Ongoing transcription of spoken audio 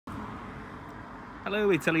Hello,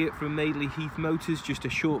 it's Elliot from Madeley Heath Motors. Just a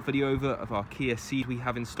short video over of our Kia Ceed we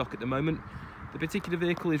have in stock at the moment. The particular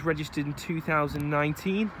vehicle is registered in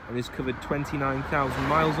 2019 and has covered 29,000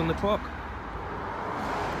 miles on the clock.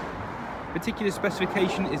 Particular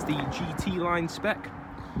specification is the GT line spec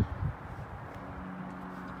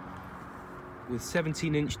with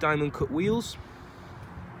 17-inch diamond cut wheels,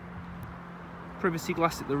 privacy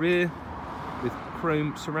glass at the rear with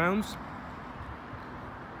chrome surrounds.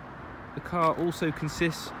 The car also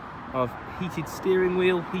consists of heated steering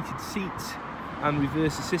wheel, heated seats and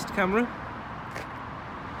reverse assist camera.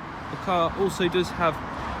 The car also does have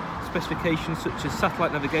specifications such as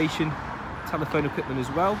satellite navigation, telephone equipment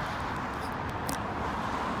as well.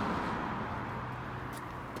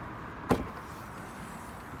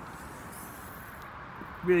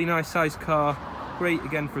 Really nice sized car, great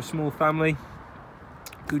again for a small family,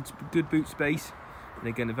 good boot space, and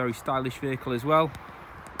again a very stylish vehicle as well.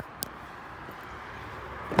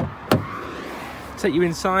 Take you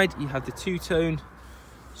inside, you have the two-tone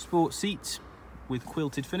sport seats with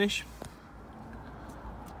quilted finish.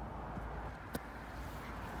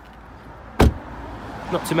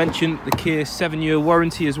 Not to mention the Kia 7-year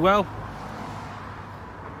warranty as well.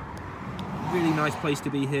 Really nice place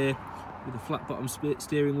to be here with a flat bottom split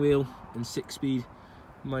steering wheel and 6-speed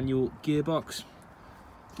manual gearbox.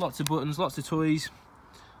 Lots of buttons, lots of toys.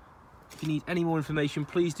 If you need any more information,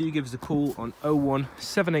 please do give us a call on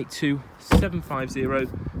 01782 750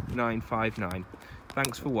 959.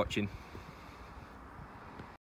 Thanks for watching.